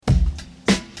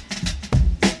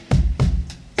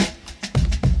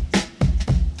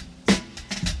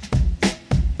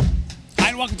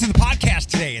welcome to the podcast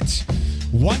today. It's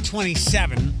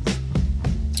 1:27.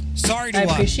 Sorry to... I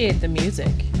appreciate the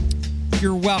music.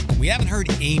 You're welcome. We haven't heard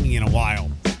Amy in a while.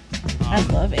 I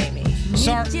love Amy.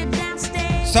 Sorry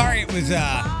it was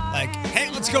like,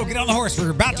 hey, let's go, get on the horse. We're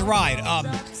about to ride.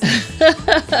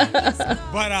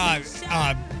 But I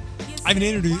have an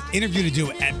interview to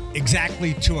do at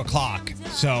exactly 2 o'clock.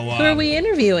 So who are we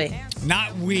interviewing?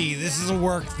 Not we. This is a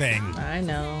work thing. I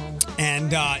know.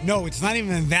 And no, it's not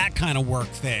even that kind of work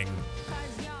thing.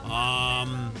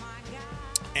 I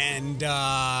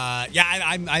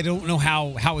don't know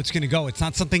how it's going to go. It's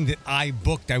not something that I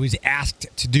booked. I was asked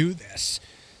to do this.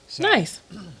 So, nice.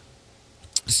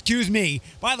 Excuse me.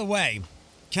 By the way,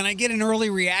 can I get an early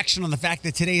reaction on the fact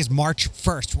that today is March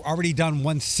 1st? We're already done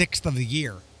 1/6 of the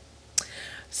year.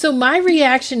 So my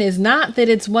reaction is not that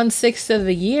it's 1/6 of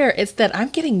the year. It's that I'm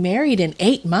getting married in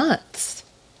 8 months.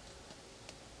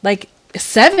 Like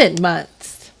 7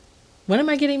 months. When am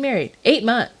I getting married? 8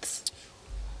 months.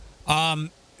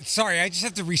 Sorry, I just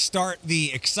have to restart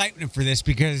the excitement for this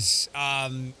because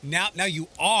now you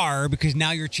are, because now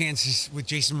your chances with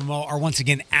Jason Momoa are once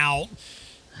again out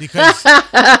because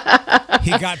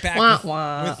he got back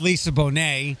with Lisa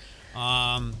Bonet.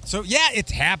 So yeah,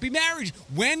 it's happy marriage.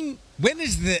 When's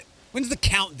the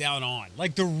countdown on?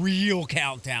 Like the real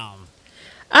countdown?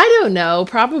 I don't know.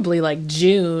 Probably like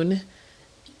June.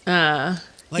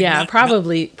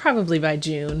 Probably by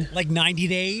June. Like 90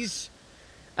 days?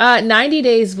 90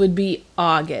 days would be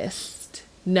August.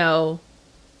 No,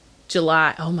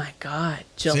 July. Oh my God,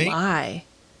 July.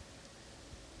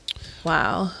 See?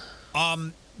 Wow.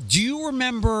 Do you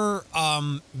remember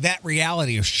that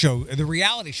reality show, the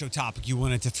reality show topic you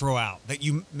wanted to throw out that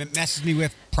you messaged me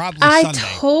with probably Sunday? I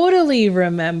totally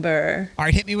remember. All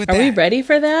right, hit me with that. Are we ready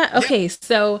for that? Okay, Yep.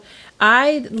 So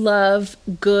I love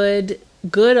good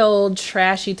old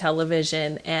trashy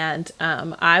television, and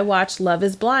I watch Love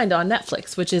is Blind on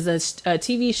Netflix, which is a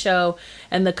TV show,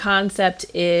 and the concept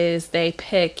is they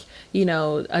pick,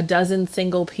 a dozen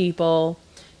single people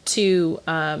to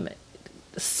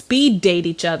speed date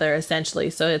each other, essentially.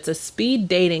 So it's a speed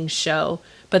dating show,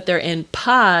 but they're in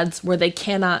pods where they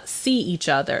cannot see each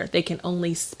other. They can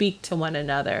only speak to one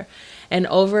another. And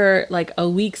over like a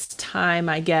week's time,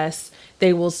 I guess,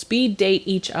 they will speed date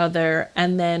each other,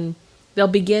 and then they'll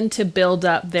begin to build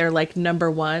up their like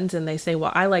number ones, and they say,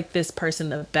 well, I like this person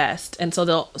the best. And so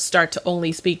they'll start to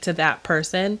only speak to that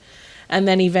person. And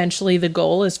then eventually the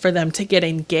goal is for them to get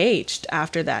engaged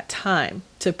after that time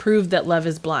to prove that love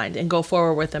is blind and go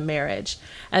forward with a marriage.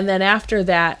 And then after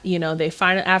that,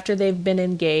 after they've been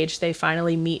engaged, they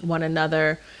finally meet one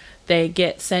another. They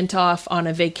get sent off on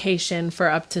a vacation for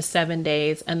up to 7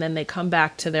 days. And then they come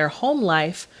back to their home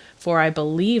life for, I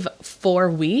believe, 4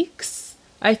 weeks,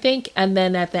 I think. And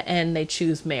then at the end, they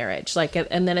choose marriage.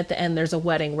 And then at the end, there's a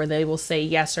wedding where they will say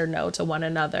yes or no to one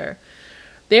another.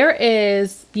 There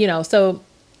is, so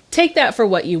take that for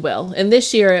what you will. And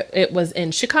this year it was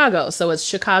in Chicago. So it's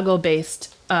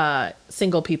Chicago-based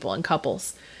single people and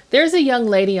couples. There's a young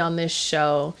lady on this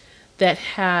show that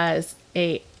has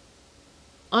a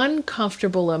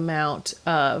uncomfortable amount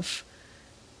of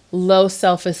low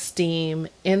self-esteem,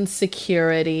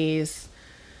 insecurities.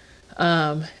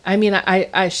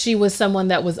 She was someone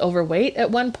that was overweight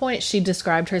at one point. She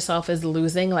described herself as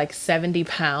losing like 70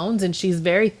 pounds, and she's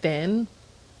very thin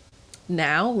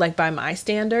now, like by my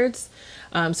standards.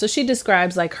 So she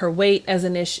describes like her weight as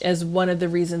an issue, as one of the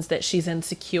reasons that she's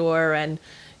insecure and,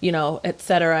 et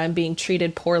cetera, and being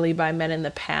treated poorly by men in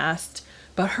the past.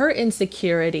 But her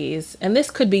insecurities, and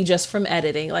this could be just from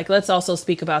editing, like let's also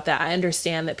speak about that. I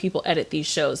understand that people edit these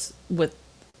shows with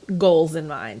goals in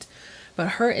mind,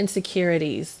 but her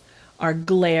insecurities are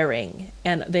glaring,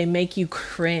 and they make you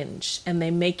cringe, and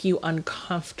they make you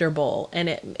uncomfortable.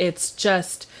 And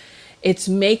it's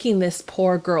making this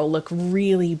poor girl look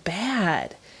really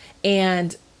bad.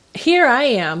 And here I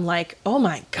am like, oh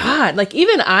my God, like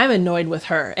even I'm annoyed with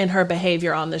her and her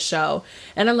behavior on the show.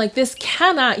 And I'm like,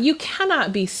 you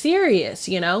cannot be serious,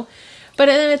 But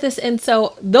then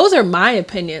so those are my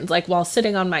opinions, like while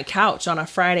sitting on my couch on a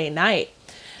Friday night.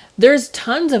 There's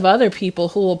tons of other people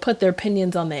who will put their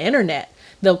opinions on the internet.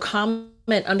 They'll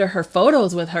comment under her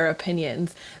photos with her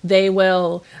opinions. They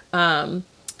will, they'll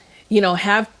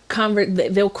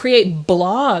create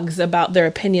blogs about their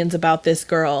opinions about this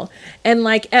girl. And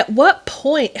like, at what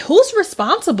point, who's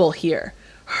responsible here?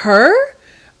 Her?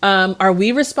 Are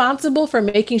we responsible for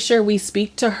making sure we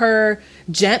speak to her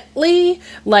gently?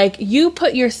 Like, you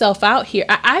put yourself out here.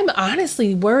 I'm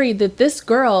honestly worried that this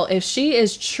girl, if she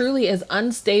is truly as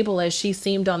unstable as she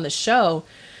seemed on the show,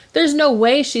 there's no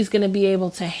way she's going to be able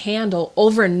to handle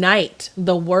overnight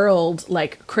the world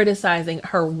like criticizing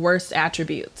her worst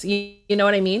attributes. You know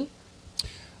what I mean?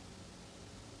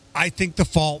 I think the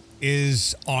fault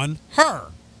is on her.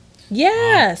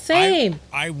 Yeah, same.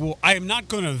 I am not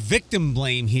going to victim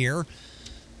blame here,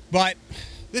 but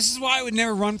this is why I would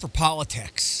never run for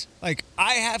politics. Like,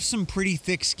 I have some pretty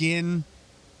thick skin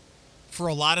for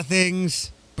a lot of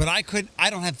things, but I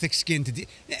don't have thick skin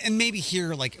and maybe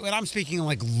here, like, when I'm speaking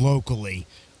like locally,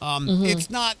 it's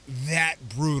not that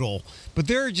brutal, but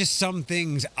there are just some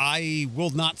things I will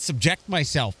not subject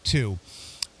myself to.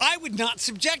 I would not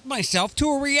subject myself to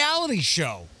a reality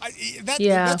show.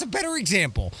 That's a better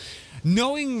example.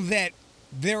 Knowing that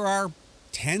there are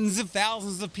tens of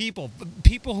thousands of people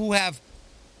who have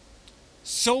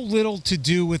so little to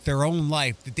do with their own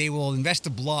life that they will invest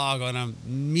a blog on a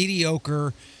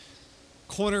mediocre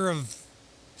corner of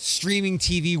streaming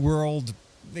TV world.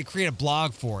 They create a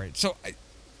blog for it. So,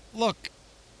 look,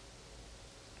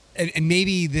 and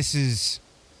maybe this is,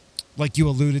 like you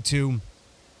alluded to,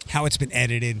 how it's been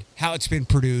edited, how it's been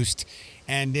produced,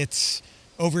 and it's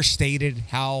overstated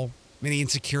how many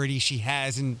insecurities she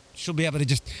has, and she'll be able to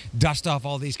just dust off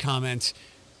all these comments.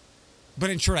 But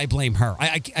in short, I blame her.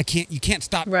 I can't. You can't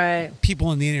stop people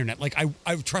on the internet. Like,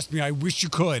 I trust me. I wish you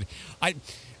could. I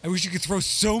wish you could throw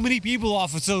so many people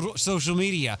off of social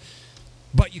media,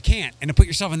 but you can't. And to put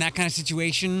yourself in that kind of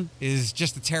situation is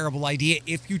just a terrible idea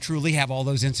if you truly have all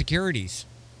those insecurities.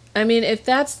 I mean, if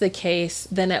that's the case,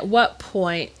 then at what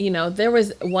point, there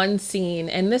was one scene,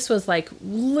 and this was like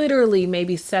literally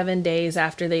maybe 7 days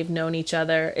after they've known each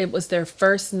other. It was their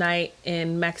first night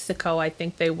in Mexico, I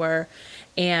think they were,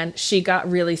 and she got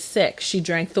really sick. She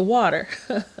drank the water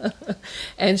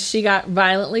and she got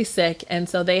violently sick. And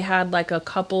so they had like a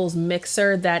couples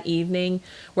mixer that evening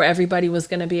where everybody was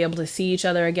going to be able to see each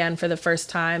other again for the first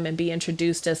time and be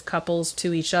introduced as couples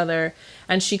to each other.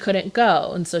 And she couldn't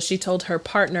go. And so she told her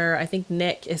partner, I think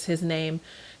Nick is his name.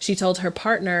 She told her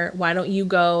partner, why don't you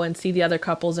go and see the other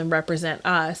couples and represent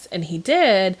us? And he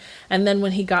did. And then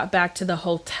when he got back to the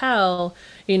hotel,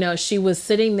 she was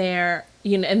sitting there,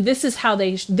 and this is how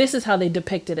they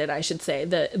depicted it, I should say,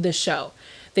 the show.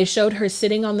 They showed her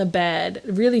sitting on the bed,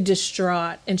 really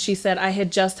distraught. And she said, I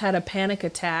had just had a panic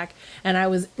attack and I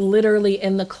was literally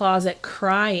in the closet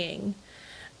crying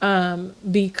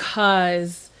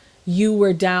because you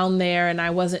were down there and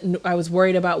I was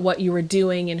worried about what you were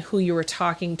doing and who you were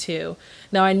talking to.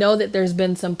 Now, I know that there's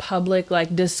been some public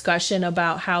discussion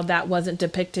about how that wasn't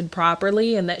depicted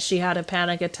properly and that she had a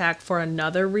panic attack for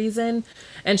another reason.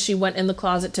 And she went in the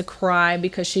closet to cry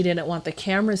because she didn't want the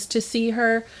cameras to see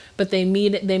her. But they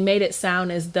made it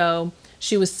sound as though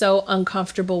she was so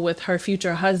uncomfortable with her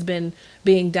future husband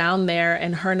being down there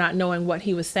and her not knowing what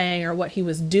he was saying or what he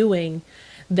was doing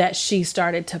that she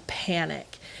started to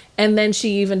panic. And then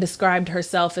she even described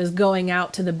herself as going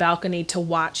out to the balcony to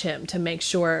watch him, to make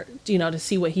sure, to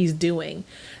see what he's doing.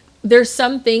 There's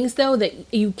some things, though, that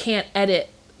you can't edit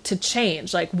to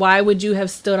change. Like, why would you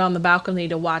have stood on the balcony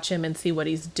to watch him and see what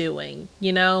he's doing,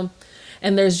 And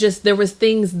there was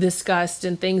things discussed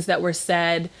and things that were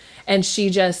said. And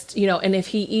she just, and if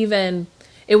he even...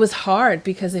 It was hard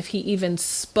because if he even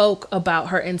spoke about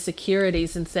her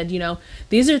insecurities and said,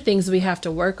 these are things we have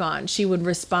to work on, she would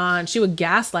respond, she would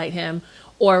gaslight him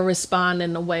or respond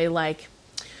in a way like,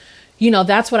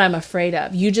 that's what I'm afraid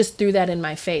of. You just threw that in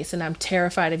my face and I'm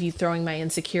terrified of you throwing my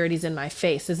insecurities in my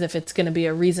face, as if it's going to be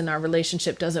a reason our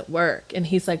relationship doesn't work. And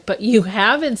he's like, but you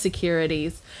have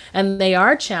insecurities and they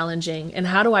are challenging. And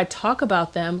how do I talk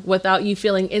about them without you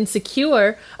feeling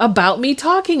insecure about me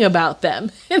talking about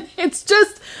them? And it's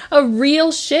just a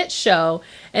real shit show.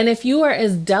 And if you are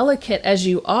as delicate as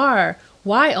you are,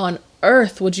 why on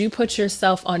earth would you put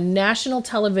yourself on national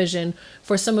television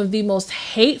for some of the most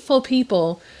hateful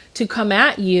people to come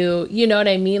at you? You know what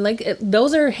I mean?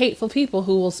 Those are hateful people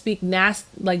who will speak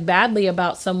badly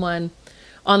about someone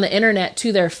on the internet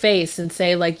to their face and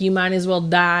say, you might as well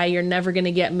die, you're never going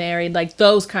to get married,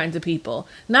 those kinds of people.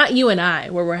 Not you and I,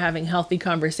 where we're having healthy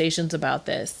conversations about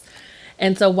this.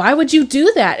 And so why would you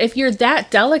do that if you're that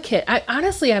delicate?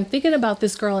 I'm thinking about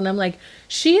this girl and I'm like,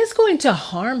 she is going to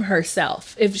harm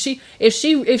herself if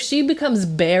she becomes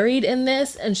buried in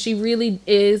this, and she really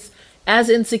is as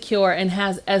insecure and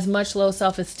has as much low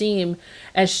self-esteem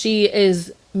as she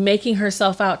is making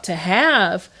herself out to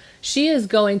have. She is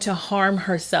going to harm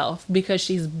herself because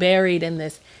she's buried in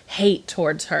this hate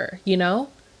towards her,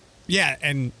 Yeah,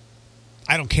 and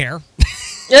I don't care.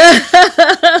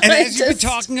 And as you've been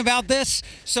talking about this,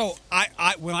 so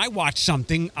I when I watch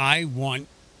something, I want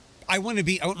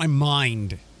my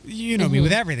mind You know me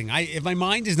with everything. If my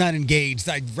mind is not engaged,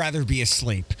 I'd rather be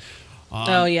asleep.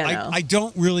 Oh, yeah. No. I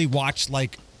don't really watch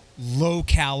like low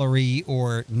calorie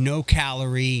or no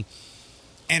calorie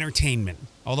entertainment.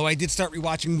 Although I did start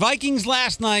rewatching Vikings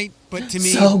last night, but to me,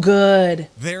 So good.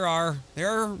 there are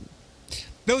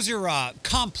those are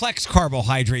complex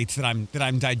carbohydrates that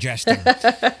I'm digesting.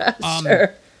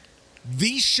 Sure.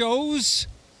 These shows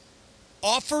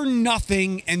offer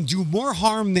nothing and do more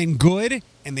harm than good,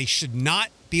 and they should not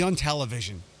be on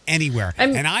television anywhere.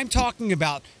 And I'm talking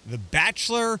about The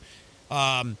Bachelor,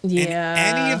 and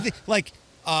any of the like.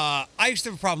 I used to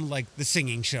have a problem with, like, the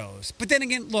singing shows, but then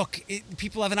again, look,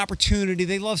 people have an opportunity.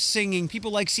 They love singing.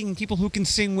 People like seeing people who can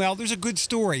sing well. There's a good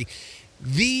story.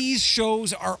 These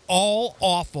shows are all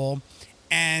awful,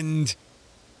 and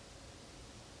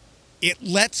it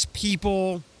lets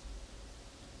people.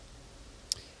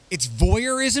 It's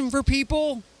voyeurism for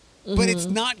people, but it's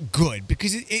not good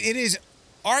because it is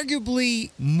arguably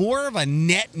more of a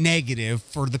net negative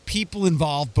for the people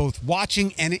involved, both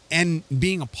watching and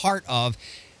being a part of,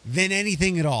 than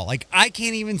anything at all. Like, I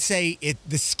can't even say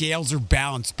the scales are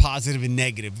balanced, positive and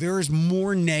negative. There is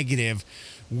more negative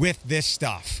with this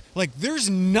stuff. Like, there's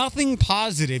nothing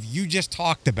positive you just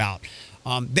talked about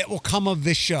that will come of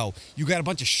this show. You got a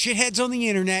bunch of shitheads on the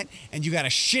internet, and you got a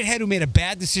shithead who made a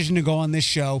bad decision to go on this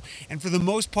show. And for the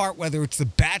most part, whether it's The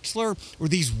Bachelor or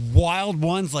these wild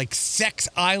ones like Sex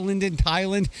Island in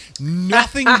Thailand,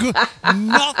 nothing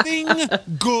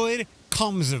good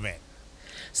comes of it.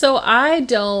 So I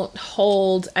don't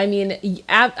hold, I mean,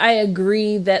 I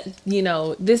agree that,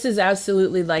 this is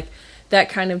absolutely like that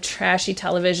kind of trashy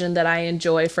television that I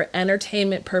enjoy for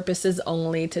entertainment purposes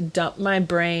only, to dump my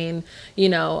brain.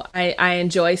 I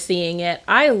enjoy seeing it.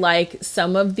 I like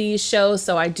some of these shows,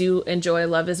 so I do enjoy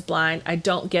Love is Blind. I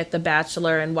don't get The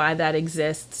Bachelor and why that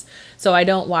exists, so I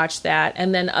don't watch that.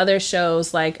 And then other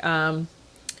shows like,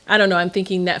 I don't know, I'm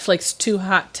thinking Netflix Too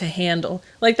Hot to Handle.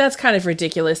 Like, that's kind of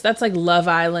ridiculous. That's like Love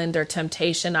Island or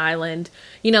Temptation Island,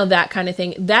 that kind of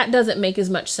thing. That doesn't make as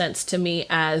much sense to me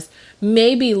as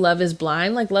maybe Love is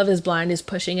Blind. Like, Love is Blind is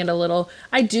pushing it a little.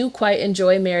 I do quite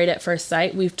enjoy Married at First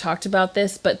Sight. We've talked about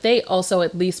this, but they also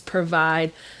at least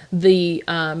provide the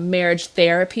marriage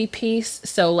therapy piece.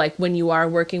 So like when you are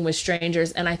working with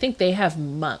strangers, and I think they have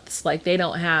months, like they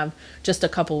don't have just a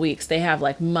couple weeks, they have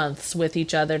like months with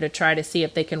each other to try to see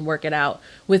if they can work it out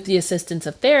with the assistance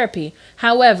of therapy.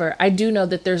 However, I do know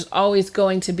that there's always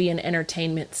going to be an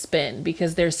entertainment spin,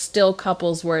 because there's still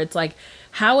couples where it's like,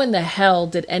 how in the hell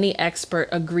did any expert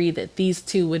agree that these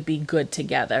two would be good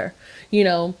together?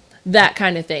 That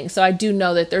kind of thing. So I do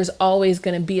know that there's always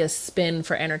going to be a spin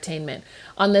for entertainment.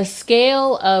 On the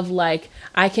scale of like,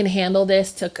 I can handle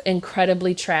this to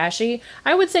incredibly trashy,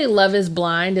 I would say Love is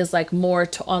Blind is like more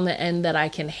on the end that I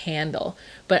can handle.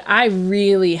 But I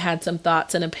really had some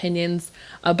thoughts and opinions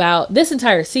about this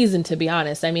entire season, to be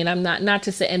honest. I mean, I'm not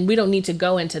to say, and we don't need to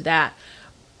go into that.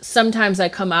 Sometimes I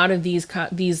come out of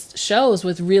these shows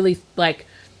with really like,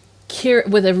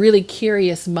 with a really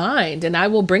curious mind, and I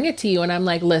will bring it to you and I'm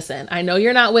like, listen, I know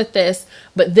you're not with this,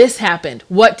 but this happened.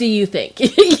 What do you think?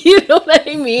 You know what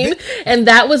I mean? And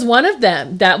that was one of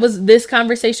them. This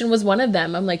conversation was one of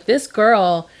them. I'm like, this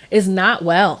girl is not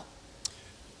well.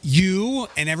 You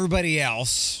and everybody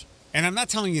else, and I'm not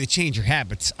telling you to change your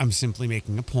habits, I'm simply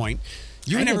making a point.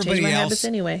 You and everybody else, habits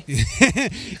anyway.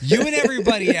 You and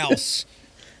everybody else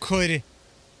could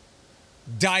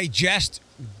digest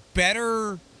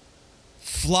better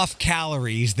fluff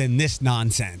calories than this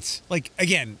nonsense. Like,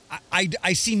 again,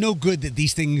 I see no good that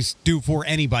these things do for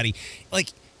anybody. Like,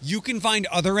 you can find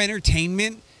other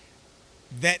entertainment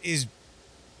that is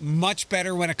much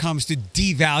better when it comes to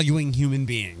devaluing human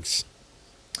beings.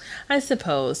 I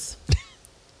suppose.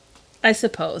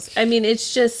 I mean,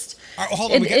 it's just... All right,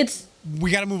 hold on.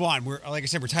 We got to move on. Like I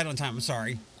said, we're tight on time. I'm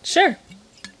sorry. Sure.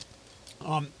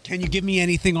 Can you give me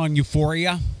anything on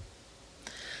Euphoria?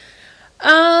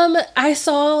 I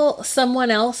saw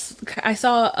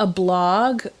a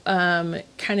blog,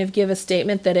 kind of give a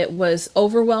statement that it was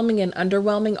overwhelming and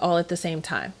underwhelming all at the same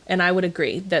time. And I would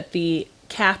agree that the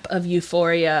cap of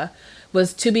Euphoria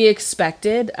was to be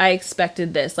expected. I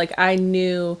expected this. Like, I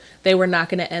knew they were not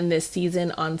going to end this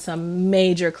season on some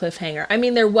major cliffhanger. I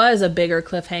mean, there was a bigger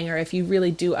cliffhanger if you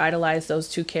really do idolize those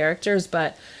two characters,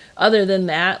 but other than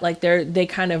that, like they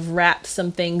kind of wrapped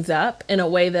some things up in a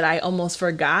way that I almost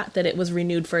forgot that it was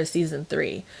renewed for a season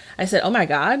 3. I said, oh my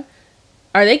God,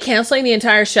 are they canceling the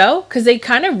entire show? Because they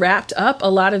kind of wrapped up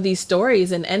a lot of these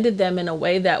stories and ended them in a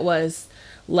way that was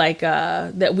like,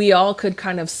 that we all could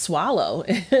kind of swallow,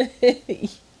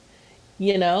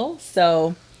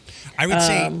 So I would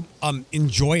say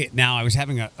enjoy it now. I was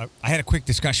having I had a quick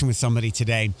discussion with somebody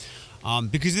today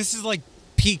because this is like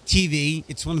peak TV.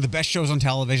 It's one of the best shows on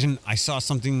television. I saw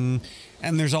something,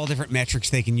 and there's all different metrics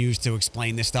they can use to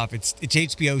explain this stuff. It's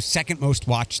HBO's second most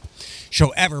watched show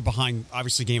ever, behind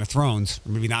obviously Game of Thrones.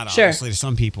 Or maybe not obviously to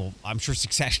some people. I'm sure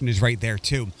Succession is right there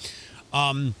too.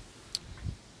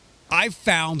 I've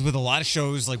found with a lot of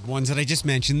shows like ones that I just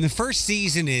mentioned, the first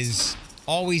season is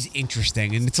always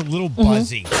interesting and it's a little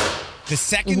buzzy. The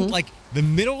second, like the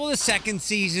middle of the second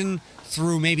season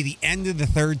through maybe the end of the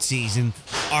third season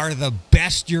are the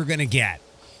best you're going to get.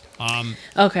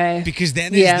 Okay. Because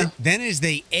then as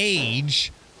they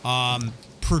age,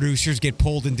 producers get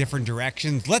pulled in different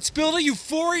directions. Let's build a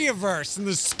Euphoria-verse and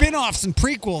the spin-offs and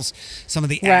prequels. Some of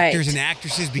the actors and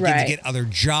actresses begin to get other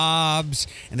jobs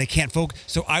and they can't focus.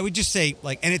 So I would just say,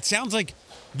 like, and it sounds like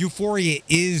Euphoria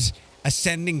is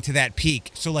ascending to that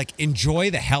peak. So, like,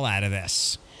 enjoy the hell out of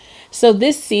this. So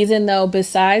this season, though,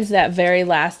 besides that very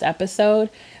last episode,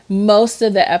 most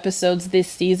of the episodes this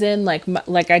season,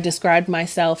 like I described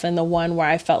myself, and the one where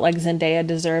I felt like Zendaya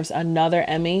deserves another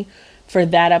Emmy for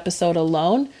that episode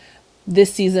alone,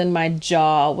 this season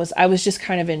I was just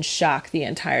kind of in shock the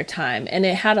entire time. And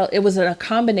it was a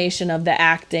combination of the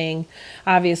acting,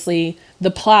 obviously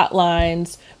the plot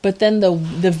lines, but then the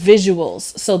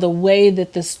visuals. So the way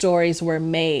that the stories were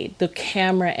made, the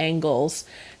camera angles,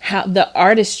 how the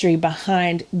artistry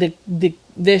behind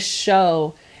this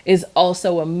show is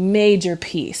also a major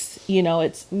piece. You know,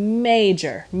 it's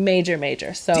major.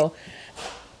 So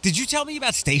did you tell me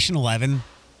about Station 11?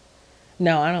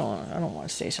 No, I don't want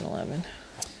Station 11.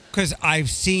 Because I've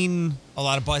seen a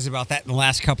lot of buzz about that in the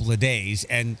last couple of days,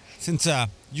 and since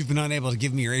you've been unable to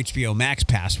give me your HBO Max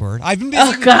password, I've been busy.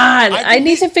 Oh God, I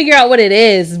need to figure out what it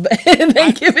is, and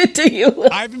then give it to you.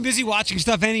 I've been busy watching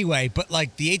stuff anyway, but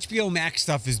like the HBO Max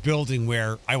stuff is building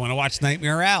where I want to watch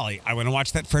Nightmare Alley. I want to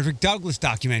watch that Frederick Douglass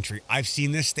documentary. I've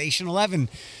seen this Station 11.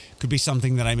 Could be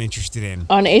something that I'm interested in.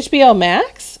 On HBO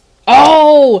Max?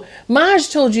 Oh,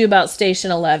 Maj told you about Station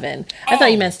 11. I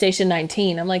thought you meant Station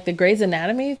 19. I'm like, the Grey's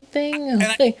Anatomy thing?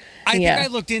 I think I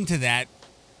looked into that,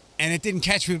 and it didn't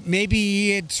catch me.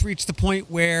 Maybe it's reached the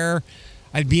point where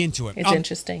I'd be into it. It's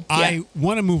interesting. I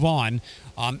want to move on.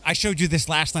 I showed you this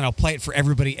last night. I'll play it for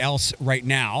everybody else right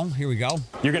now. Here we go.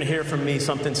 You're going to hear from me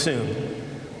something soon.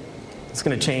 It's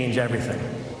going to change everything.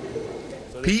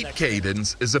 Pete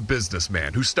Kadens is a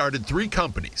businessman who started 3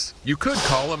 companies. You could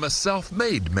call him a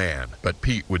self-made man, but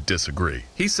Pete would disagree.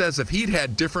 He says if he'd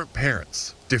had different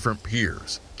parents, different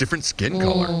peers, different skin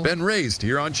color, been raised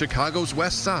here on Chicago's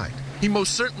West Side, he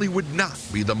most certainly would not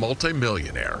be the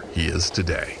multimillionaire he is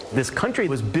today. This country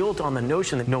was built on the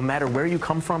notion that no matter where you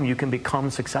come from, you can become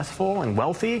successful and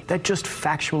wealthy. That just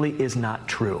factually is not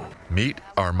true. Meet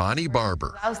Armani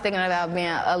Barber. I was thinking about being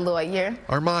a lawyer.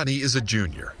 Armani is a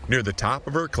junior, near the top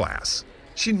of her class.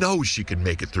 She knows she can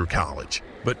make it through college,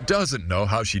 but doesn't know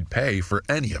how she'd pay for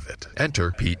any of it.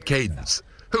 Enter Pete Kadens,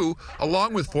 who,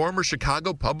 along with former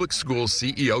Chicago Public Schools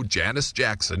CEO Janice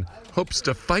Jackson, hopes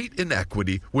to fight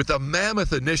inequity with a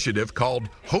mammoth initiative called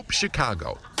Hope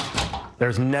Chicago.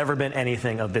 There's never been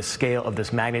anything of this scale, of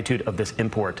this magnitude, of this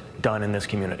import done in this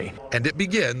community. And it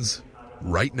begins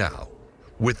right now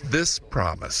with this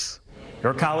promise.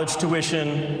 Your college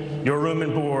tuition, your room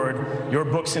and board, your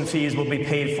books and fees will be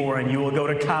paid for, and you will go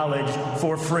to college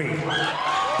for free.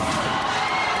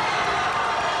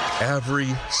 Every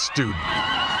student.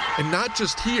 And not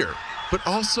just here, but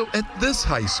also at this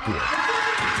high school.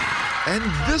 And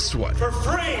this one. For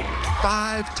free!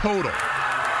 5 total.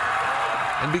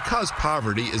 And because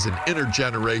poverty is an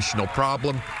intergenerational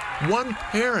problem, one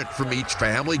parent from each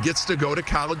family gets to go to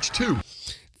college too.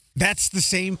 That's the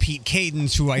same Pete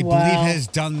Kadens who I believe has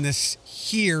done this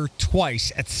here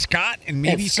twice at Scott and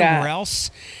maybe somewhere else.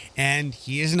 And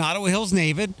he is an Ottawa Hills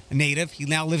native. He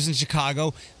now lives in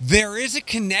Chicago. There is a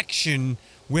connection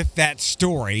with that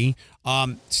story.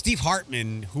 Steve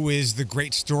Hartman, who is the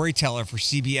great storyteller for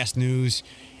CBS News,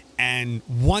 and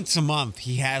once a month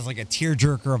he has like a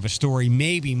tearjerker of a story,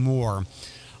 maybe more.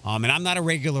 And I'm not a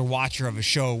regular watcher of a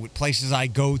show. With places I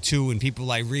go to and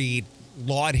people I read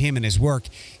laud him and his work.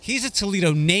 He's a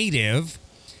Toledo native,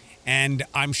 and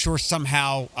I'm sure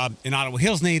somehow an Ottawa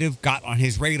Hills native got on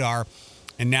his radar,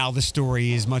 and now the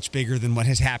story is much bigger than what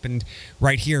has happened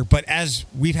right here. But as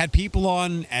we've had people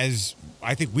on, as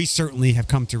I think we certainly have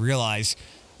come to realize,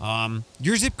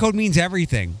 your zip code means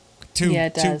everything.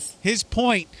 It does. To his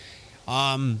point,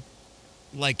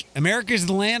 like America is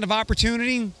the land of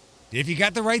opportunity if you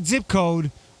got the right zip code.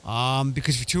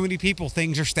 Because for too many people,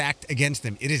 things are stacked against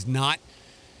them. It is not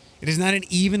an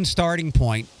even starting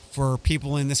point for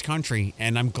people in this country,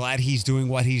 and I'm glad he's doing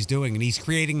what he's doing, and he's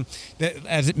creating,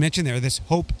 as it mentioned there, this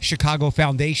Hope Chicago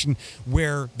Foundation,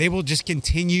 where they will just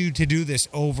continue to do this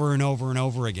over and over and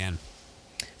over again.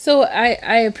 So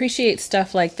I appreciate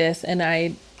stuff like this, and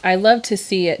I love to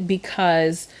see it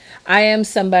because I am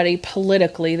somebody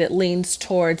politically that leans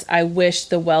towards I wish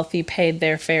the wealthy paid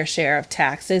their fair share of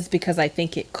taxes, because I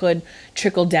think it could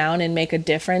trickle down and make a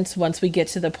difference once we get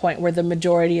to the point where the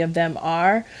majority of them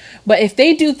are. But if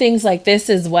they do things like this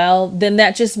as well, then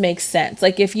that just makes sense.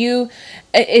 Like if you,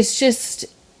 it's just,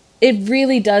 it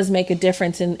really does make a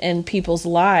difference in people's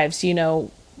lives, you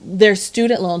know. There's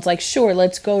student loans, like, sure,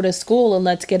 let's go to school and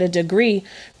let's get a degree,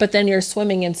 but then you're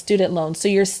swimming in student loans, so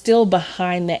you're still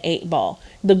behind the 8 ball.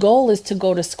 The goal is to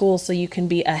go to school so you can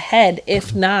be ahead,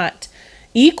 if not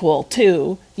equal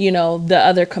to, you know, the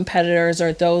other competitors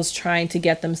or those trying to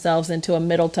get themselves into a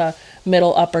middle to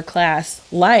middle upper class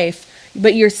life.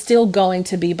 But you're still going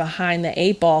to be behind the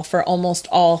 8 ball for almost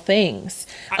all things,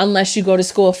 unless you go to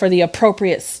school for the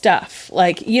appropriate stuff.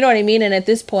 Like, you know what I mean? And at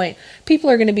this point, people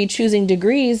are going to be choosing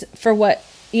degrees for what,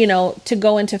 you know, to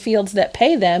go into fields that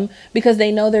pay them, because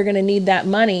they know they're going to need that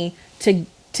money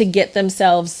to get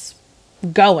themselves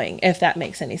going, if that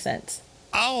makes any sense.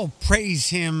 I'll praise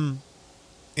him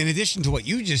in addition to what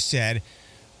you just said.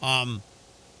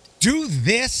 Do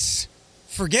this.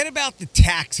 Forget about the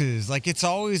taxes. Like, it's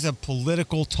always a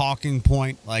political talking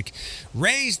point, like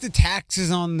raise the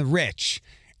taxes on the rich.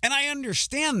 And I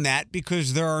understand that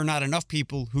because there are not enough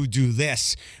people who do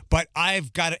this. But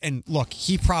I've got to, and look,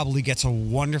 he probably gets a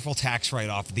wonderful tax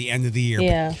write-off at the end of the year.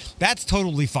 Yeah. But that's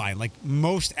totally fine. Like,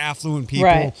 most affluent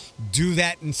people do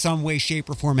that in some way, shape,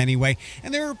 or form anyway.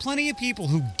 And there are plenty of people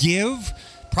who give.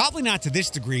 Probably not to this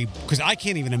degree, because I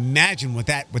can't even imagine what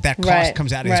that cost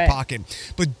comes out of his pocket.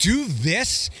 But do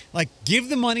this, like, give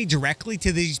the money directly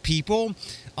to these people,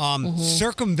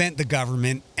 circumvent the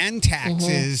government and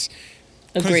taxes.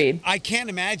 Agreed. I can't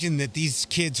imagine that these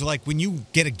kids, like, when you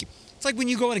get it's like when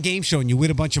you go on a game show and you win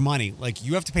a bunch of money, like,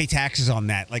 you have to pay taxes on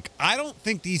that. Like, I don't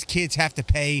think these kids have to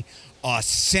pay a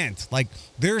cent. Like,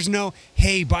 there's no,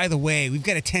 hey, by the way, we've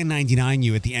got a 1099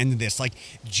 you at the end of this. Like,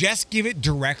 just give it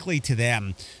directly to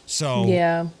them. So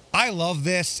yeah, I love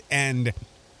this. And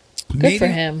good for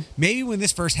him. Maybe when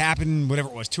this first happened, whatever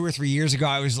it was, 2 or 3 years ago,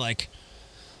 I was like,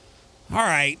 all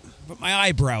right, but my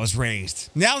eyebrows raised.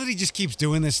 Now that he just keeps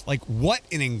doing this, like, what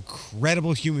an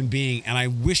incredible human being. And I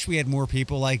wish we had more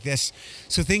people like this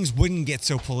so things wouldn't get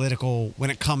so political when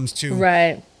it comes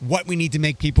to what we need to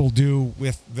make people do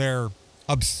with their,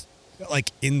 like,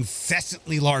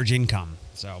 incessantly large income.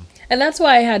 So. And that's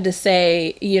why I had to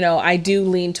say, you know, I do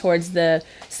lean towards the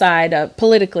side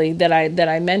politically that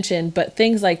I mentioned, but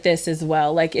things like this as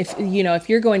well. Like, if, you know, if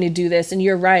you're going to do this, and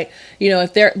you're right, you know,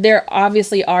 if there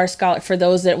obviously are for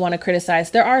those that want to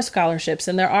criticize, there are scholarships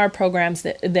and there are programs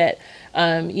that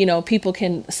you know, people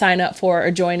can sign up for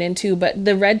or join into, but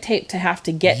the red tape to have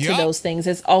to get to those things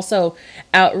is also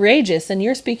outrageous. And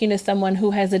you're speaking to someone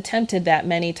who has attempted that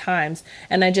many times.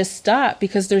 And I just stopped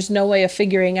because there's no way of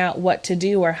figuring out what to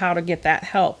do or how to get that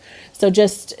help. So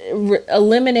just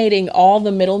eliminating all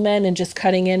the middlemen and just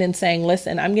cutting in and saying,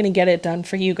 listen, I'm going to get it done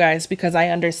for you guys, because I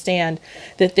understand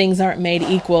that things aren't made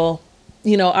equal.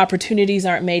 You know, opportunities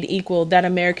aren't made equal. That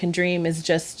American dream is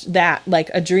just that, like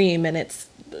a dream, and it's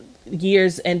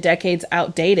years and decades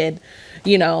outdated,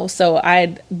 you know. So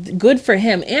good for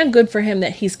him, and good for him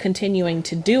that he's continuing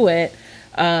to do it.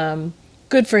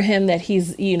 Good for him that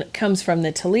he's, you know, comes from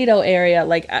the Toledo area.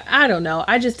 Like, I don't know.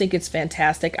 I just think it's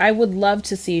fantastic. I would love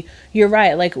to see, you're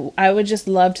right. Like, I would just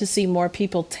love to see more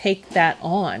people take that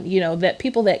on, you know, that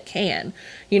people that can,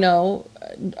 you know,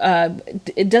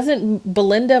 it doesn't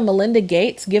Melinda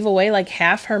Gates give away like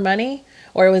half her money?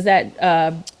 Or was that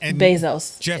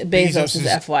Bezos? Jeff Bezos'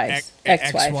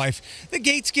 ex-wife. The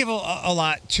Gates give a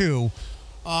lot too.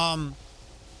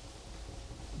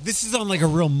 This is on like a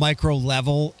real micro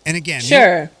level, and again,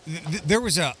 sure, there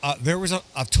was a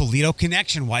Toledo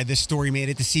connection. Why this story made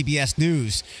it to CBS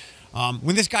News.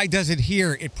 When this guy does it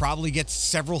here, it probably gets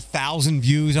several thousand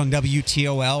views on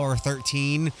WTOL or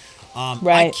 13.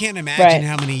 I can't imagine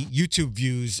how many YouTube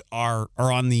views are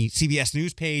on the CBS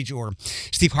News page or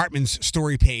Steve Hartman's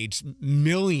story page.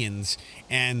 Millions.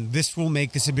 And this will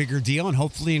make this a bigger deal and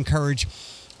hopefully encourage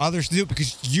others to do it,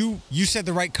 because you said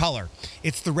the right color.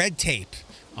 It's the red tape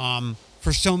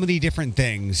for so many different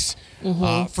things,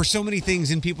 for so many things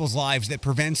in people's lives that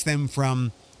prevents them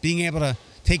from being able to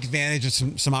take advantage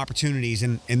of some opportunities.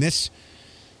 And this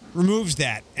removes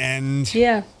that. And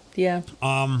yeah. Good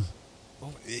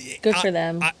for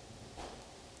them.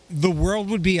 The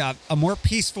world would be a more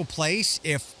peaceful place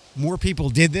if more people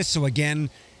did this. So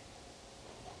again,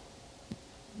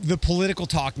 the political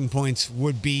talking points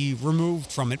would be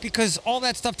removed from it because all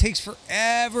that stuff takes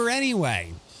forever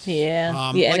anyway.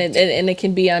 Yeah, like- and it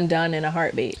can be undone in a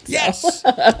heartbeat. So. Yes.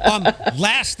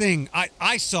 Last thing,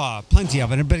 I saw plenty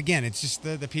of it, but again, it's just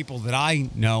the people that I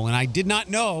know, and I did not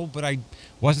know, but I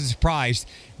wasn't surprised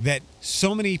that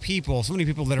so many people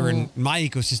that are in my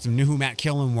ecosystem knew who Matt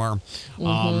Killen were,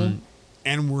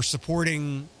 and were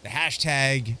supporting the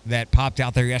hashtag that popped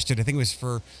out there yesterday. I think it was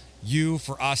for you,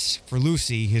 for us, for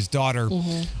Lucy, his daughter,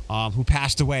 who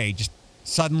passed away just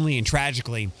suddenly and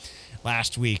tragically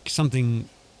last week. Something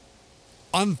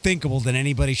unthinkable that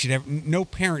anybody should ever, no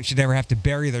parent should ever have to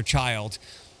bury their child.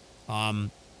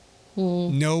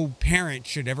 No parent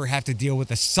should ever have to deal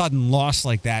with a sudden loss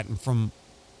like that. And from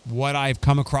what I've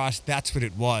come across, that's what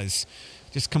it was.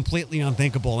 Just completely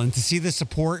unthinkable. And to see the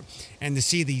support and to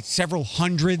see the several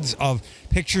hundreds of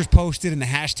pictures posted and the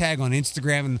hashtag on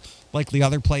Instagram and likely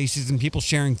other places and people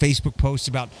sharing Facebook posts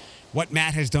about what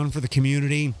Matt has done for the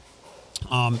community.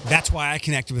 That's why I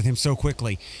connected with him so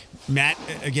quickly. Matt,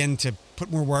 again, to put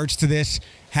more words to this,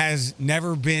 has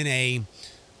never been a,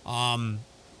 well,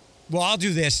 I'll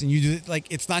do this and you do it. Like,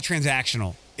 it's not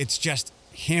transactional. It's just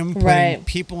him putting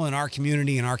people in our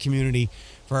community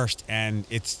first. And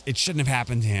it shouldn't have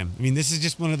happened to him. I mean, this is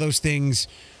just one of those things.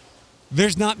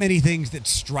 There's not many things that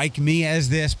strike me as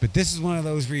this, but this is one of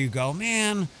those where you go,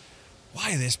 man,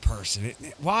 why this person?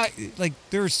 Why? Like,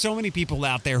 there's so many people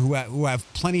out there who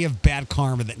have plenty of bad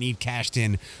karma that need cashed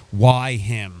in. Why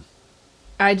him?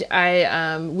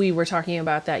 We were talking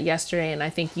about that yesterday, and I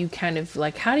think you kind of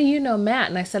like, how do you know Matt?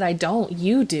 And I said, I don't,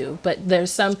 you do. But there's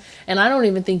some, and I don't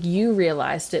even think you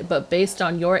realized it, but based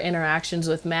on your interactions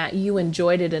with Matt, you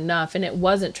enjoyed it enough, and it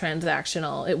wasn't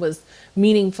transactional. It was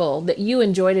meaningful, that you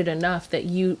enjoyed it enough that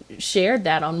you shared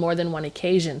that on more than one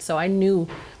occasion. So I knew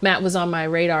Matt was on my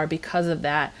radar because of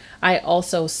that. I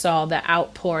also saw the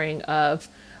outpouring of,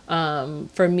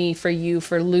 for me, for you,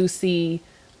 for Lucy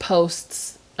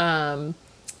posts.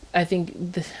 I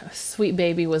think the sweet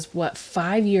baby was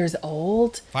 5 years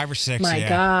old? 5 or 6. My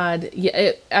God.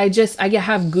 Yeah. I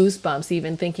have goosebumps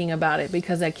even thinking about it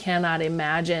because I cannot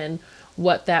imagine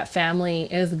what that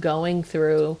family is going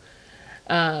through.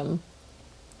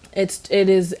 It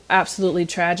is absolutely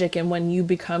tragic. And when you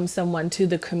become someone to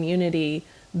the community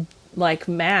like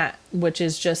Matt, which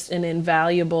is just an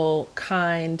invaluable,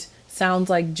 kind, sounds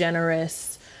like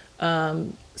generous,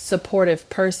 supportive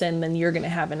person, then you're going to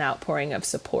have an outpouring of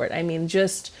support. I mean,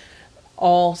 just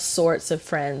all sorts of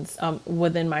friends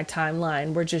within my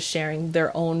timeline were just sharing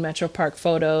their own Metro Park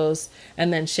photos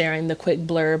and then sharing the quick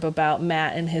blurb about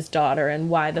Matt and his daughter and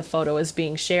why the photo is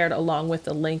being shared, along with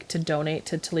the link to donate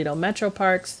to Toledo Metro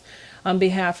Parks on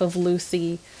behalf of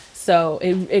Lucy. So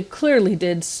it clearly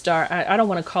did start, I don't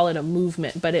want to call it a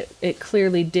movement, but it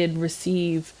clearly did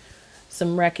receive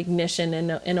some recognition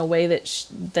in a way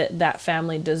that that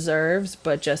family deserves,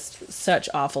 but just such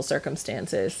awful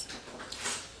circumstances.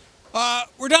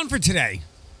 We're done for today.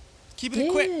 Keeping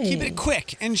it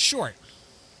quick and short.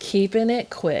 Keeping it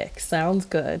quick. Sounds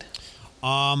good.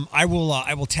 I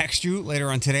will text you later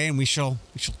on today, and we shall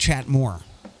chat more.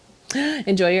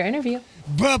 Enjoy your interview.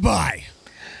 Bye-bye.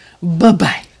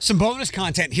 Bye-bye. Some bonus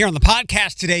content here on the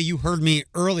podcast today. You heard me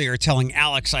earlier telling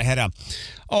Alex I had an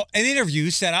interview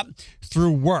set up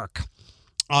through work.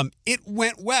 It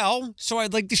went well, so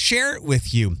I'd like to share it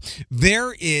with you.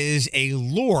 There is a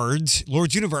Lourdes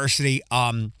University.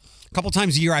 A couple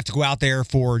times a year I have to go out there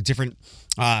for different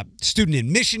student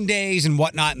admission days and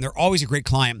whatnot, and they're always a great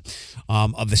client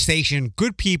of the station.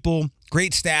 Good people,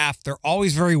 great staff. They're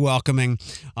always very welcoming.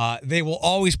 They will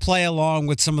always play along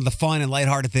with some of the fun and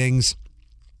lighthearted things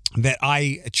that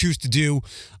I choose to do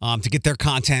to get their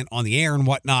content on the air and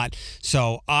whatnot.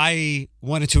 So I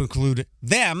wanted to include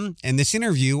them in this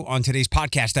interview on today's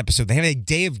podcast episode. They have a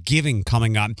day of giving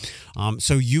coming up,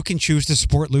 so you can choose to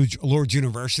support Lourdes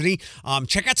University.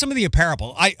 Check out some of the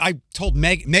apparel. I told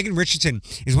Megan Richardson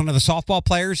is one of the softball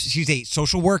players. She's a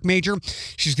social work major.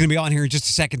 She's going to be on here in just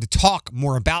a second to talk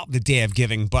more about the day of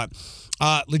giving, but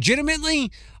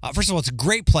legitimately, first of all, it's a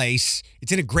great place.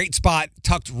 It's in a great spot,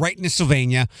 tucked right into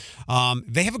Sylvania.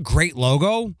 They have a great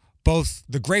logo, both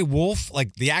the gray wolf,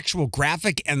 like the actual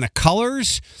graphic, and the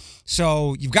colors.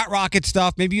 So you've got Rocket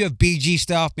stuff. Maybe you have BG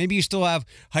stuff. Maybe you still have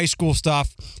high school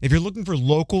stuff. If you're looking for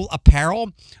local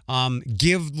apparel,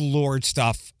 give the Lord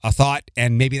stuff a thought,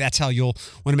 and maybe that's how you'll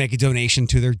want to make a donation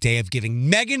to their day of giving.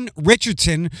 Megan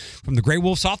Richardson from the Grey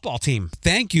Wolf softball team,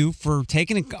 thank you for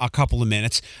taking a couple of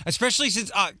minutes, especially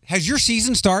since, has your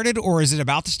season started or is it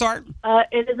about to start?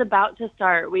 It is about to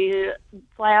start. We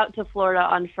fly out to Florida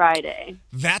on Friday.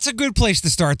 That's a good place to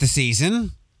start the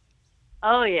season.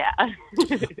 Oh, yeah.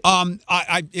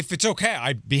 If it's okay,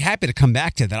 I'd be happy to come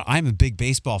back to that. I'm a big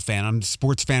baseball fan. I'm a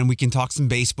sports fan. We can talk some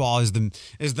baseball as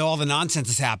all the nonsense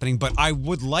is happening. But I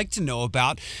would like to know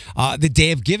about the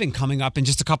Day of Giving coming up in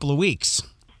just a couple of weeks.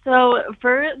 So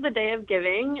for the Day of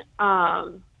Giving,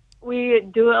 we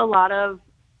do a lot of,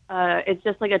 it's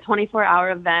just like a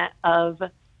 24-hour event of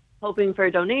hoping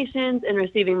for donations and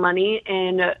receiving money,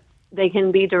 and they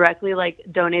can be directly like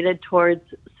donated towards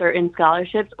certain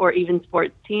scholarships or even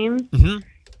sports teams. Mm-hmm.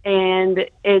 And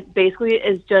it basically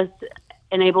is just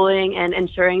enabling and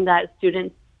ensuring that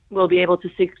students will be able to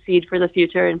succeed for the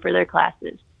future and for their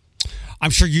classes. I'm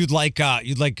sure you'd like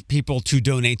people to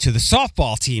donate to the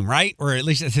softball team, right? Or at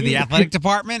least to the athletic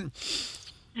department.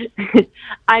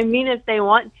 I mean, if they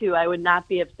want to, I would not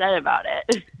be upset about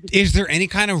it. Is there any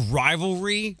kind of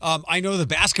rivalry? I know the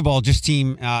basketball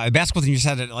team just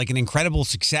had like an incredible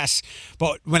success.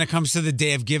 But when it comes to the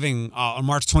Day of Giving on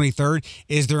March 23rd,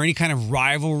 is there any kind of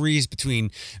rivalries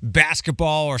between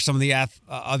basketball or some of the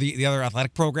other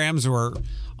athletic programs, or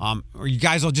you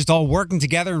guys are just all working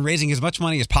together and raising as much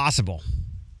money as possible?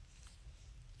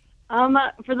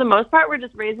 For the most part, we're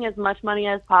just raising as much money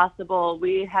as possible.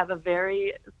 We have a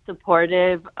very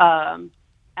supportive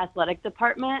athletic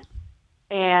department,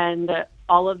 and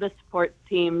all of the sports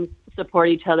teams support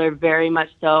each other very much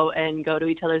so and go to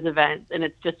each other's events. And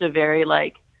it's just a very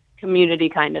community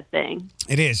kind of thing.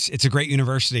 It is. It's a great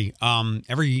university.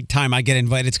 Every time I get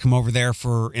invited to come over there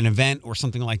for an event or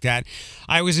something like that,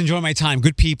 I always enjoy my time.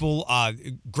 Good people,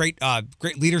 great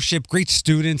leadership, great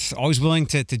students, always willing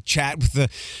to chat with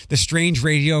the strange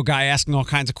radio guy asking all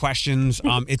kinds of questions.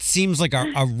 It seems like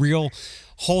a real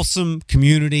wholesome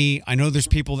community. I know there's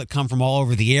people that come from all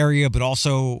over the area, but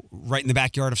also right in the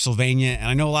backyard of Sylvania. And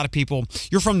I know a lot of people,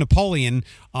 you're from Napoleon.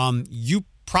 You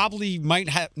probably might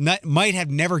have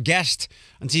never guessed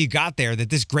until you got there that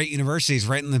this great university is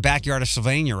right in the backyard of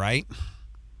Sylvania, right?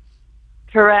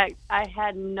 Correct. I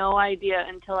had no idea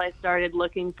until I started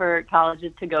looking for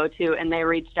colleges to go to, and they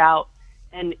reached out.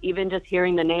 And even just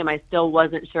hearing the name, I still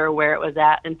wasn't sure where it was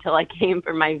at until I came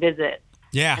for my visit.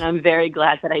 Yeah. And I'm very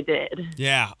glad that I did.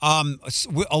 Yeah.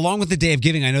 Along with the Day of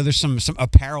Giving, I know there's some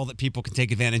apparel that people can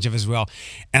take advantage of as well.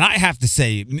 And I have to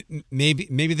say,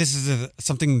 maybe this is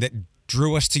something that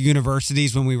drew us to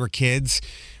universities when we were kids,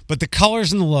 but the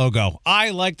colors and the logo.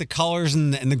 I like the colors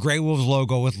and the Grey Wolves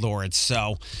logo with Lourdes.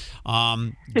 So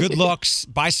good looks,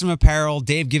 buy some apparel.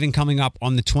 Day of Giving coming up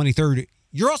on the 23rd.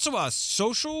 You're also a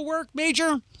social work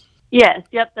major? Yes,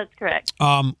 yep, that's correct.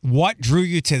 What drew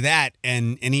you to that,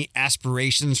 and any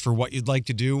aspirations for what you'd like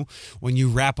to do when you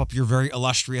wrap up your very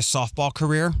illustrious softball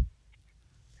career?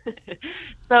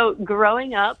 So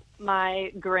growing up,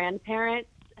 my grandparents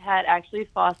had actually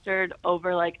fostered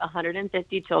over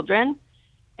 150 children,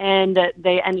 and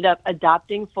they ended up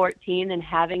adopting 14 and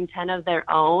having 10 of their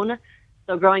own.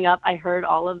 So growing up, I heard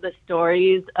all of the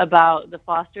stories about the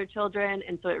foster children,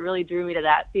 and so it really drew me to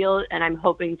that field, and I'm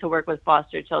hoping to work with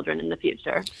foster children in the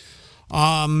future.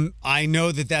 I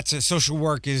know that social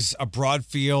work is a broad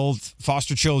field,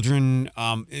 foster children,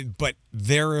 but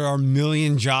there are a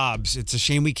million jobs. It's a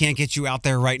shame we can't get you out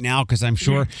there right now, because I'm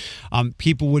sure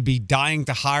people would be dying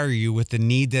to hire you with the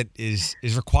need that is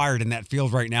required in that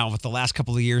field right now with the last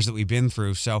couple of years that we've been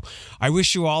through. So I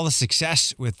wish you all the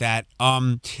success with that.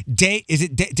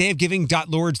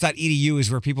 Dayofgiving.lourdes.edu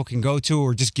is where people can go to,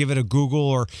 or just give it a Google,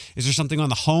 or is there something on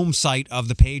the home site of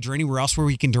the page or anywhere else where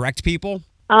we can direct people?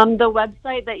 The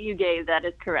website that you gave, that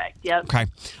is correct. Yep. Okay.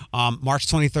 March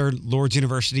 23rd, Lourdes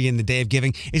University and the Day of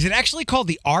Giving. Is it actually called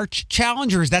the Arch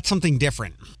Challenge, or is that something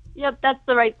different? Yep, that's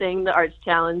the right thing, the Arch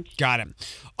Challenge. Got it.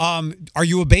 Are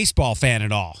you a baseball fan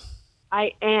at all?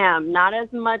 I am. Not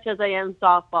as much as I am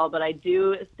softball, but I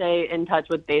do stay in touch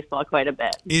with baseball quite a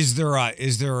bit. Is there a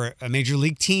major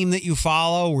league team that you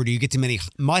follow, or do you get to many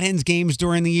Mud Hens games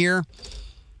during the year?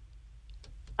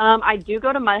 I do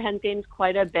go to Mud Hens games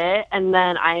quite a bit, and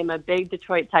then I am a big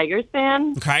Detroit Tigers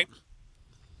fan. Okay.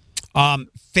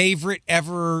 Favorite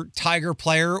ever Tiger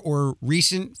player, or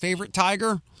recent favorite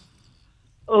Tiger?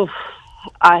 Oof,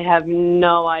 I have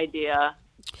no idea.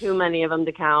 Too many of them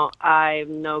to count. I have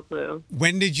no clue.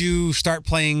 When did you start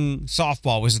playing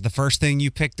softball? Was it the first thing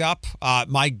you picked up?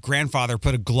 My grandfather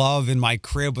put a glove in my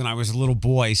crib when I was a little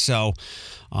boy, so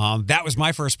that was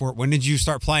my first sport. When did you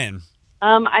start playing?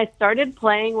 I started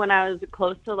playing when I was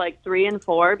close to 3 and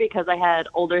 4, because I had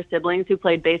older siblings who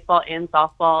played baseball and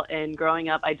softball, and growing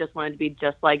up, I just wanted to be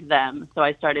just like them. So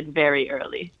I started very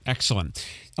early. Excellent.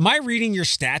 Am I reading your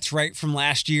stats right from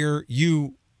last year?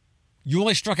 You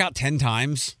only struck out 10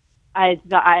 times?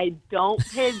 I don't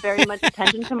pay very much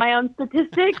attention to my own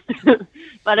statistics,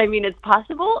 but I mean, it's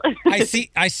possible. I see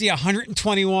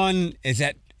 121. It's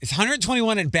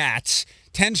 121 at bats,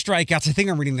 10 strikeouts. I think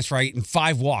I'm reading this right, and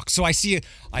 5 walks. So I see a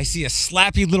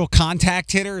slappy little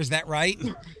contact hitter. Is that right?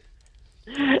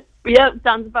 Yep,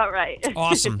 sounds about right.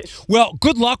 Awesome. Well,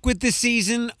 good luck with this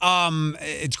season.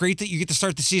 It's great that you get to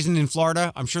start the season in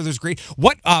Florida. I'm sure there's great.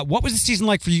 What was the season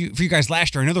like for you guys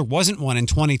last year? I know there wasn't one in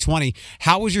 2020.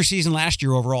 How was your season last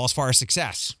year overall as far as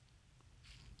success?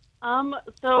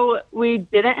 So we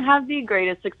didn't have the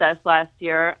greatest success last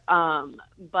year,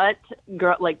 but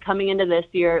coming into this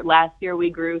year, last year we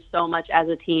grew so much as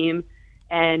a team,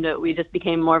 and we just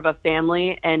became more of a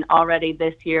family. And already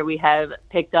this year we have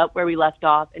picked up where we left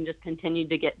off and just continued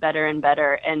to get better and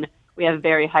better. And we have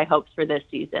very high hopes for this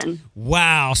season.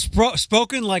 Wow.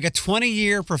 Spoken like a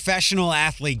 20-year professional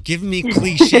athlete, giving me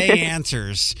cliche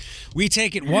answers. We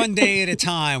take it one day at a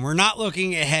time. We're not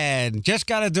looking ahead. Just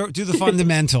got to do the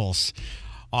fundamentals.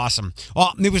 Awesome.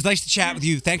 Well, it was nice to chat with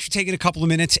you. Thanks for taking a couple of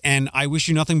minutes, and I wish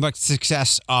you nothing but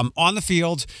success on the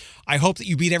field. I hope that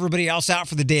you beat everybody else out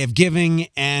for the Day of Giving,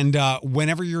 and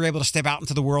whenever you're able to step out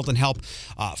into the world and help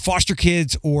foster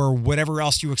kids or whatever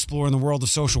else you explore in the world of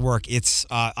social work,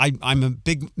 I'm a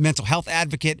big mental health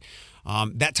advocate.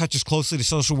 That touches closely to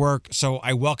social work, so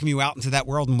I welcome you out into that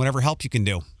world and whatever help you can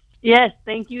do. Yes,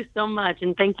 thank you so much,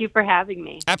 and thank you for having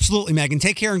me. Absolutely, Megan.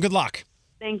 Take care and good luck.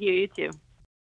 Thank you. You too.